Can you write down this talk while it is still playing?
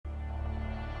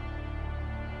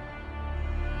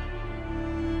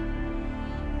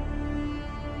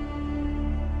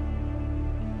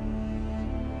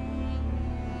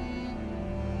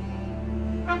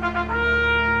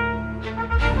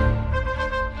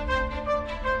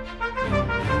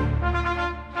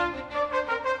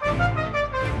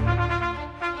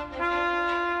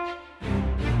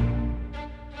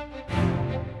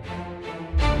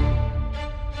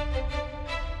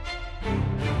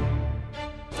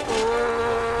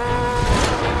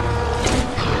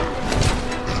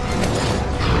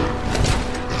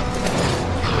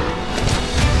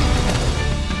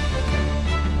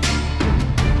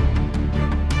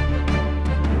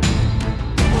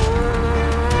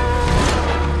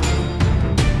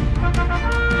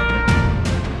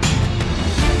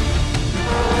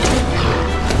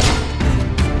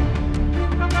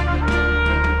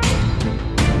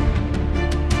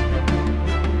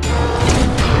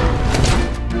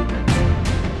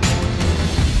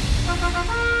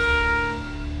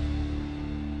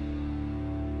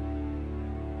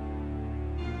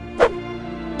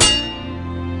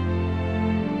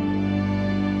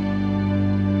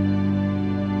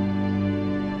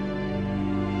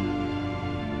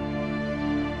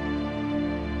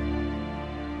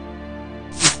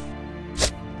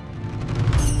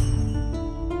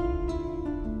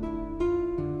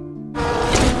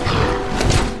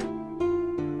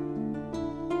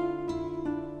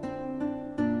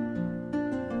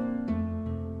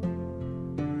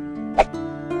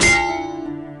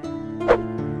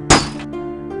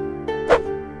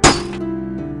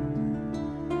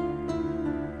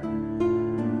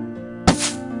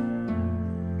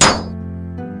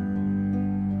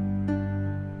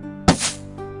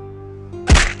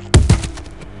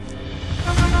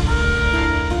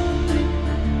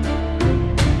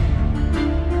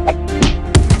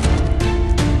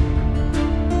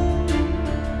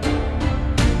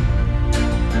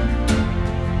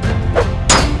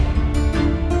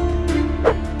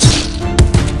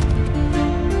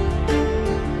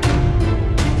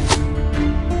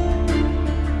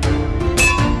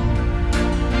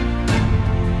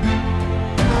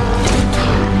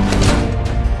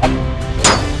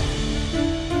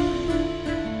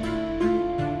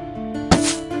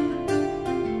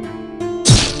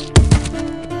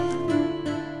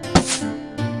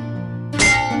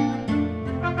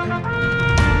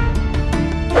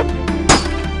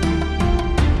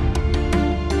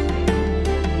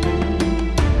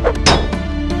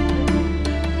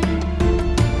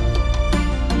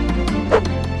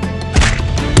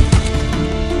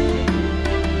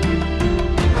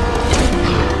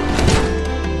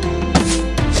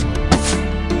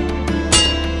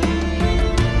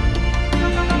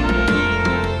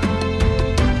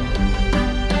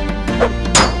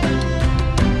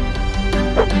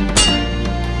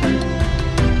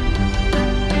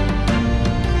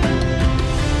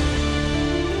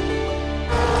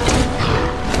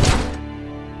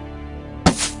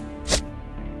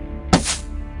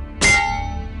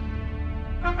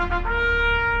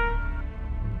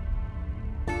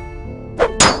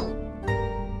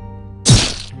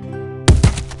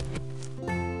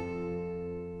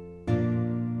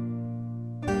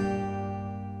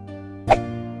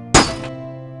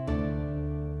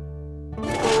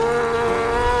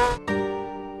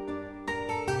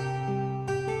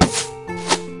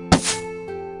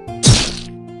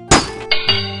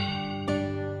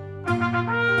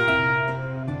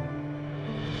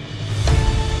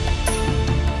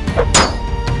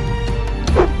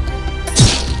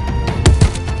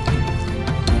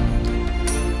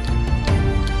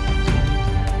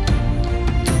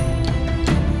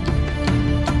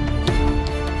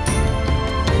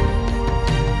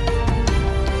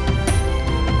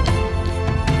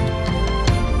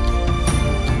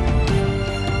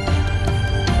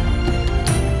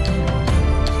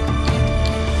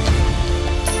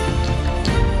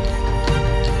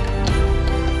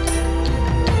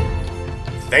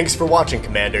Thanks for watching,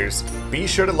 Commanders. Be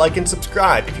sure to like and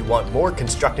subscribe if you want more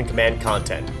Construct&Command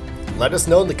content. Let us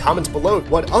know in the comments below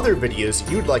what other videos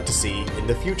you'd like to see in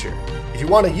the future. If you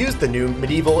want to use the new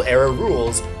medieval era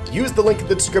rules, use the link in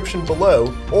the description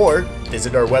below or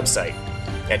visit our website.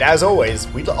 And as always,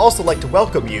 we'd also like to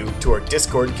welcome you to our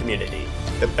Discord community,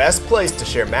 the best place to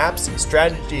share maps,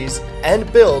 strategies,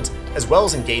 and builds, as well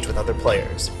as engage with other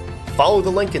players. Follow the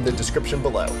link in the description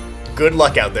below. Good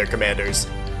luck out there, Commanders!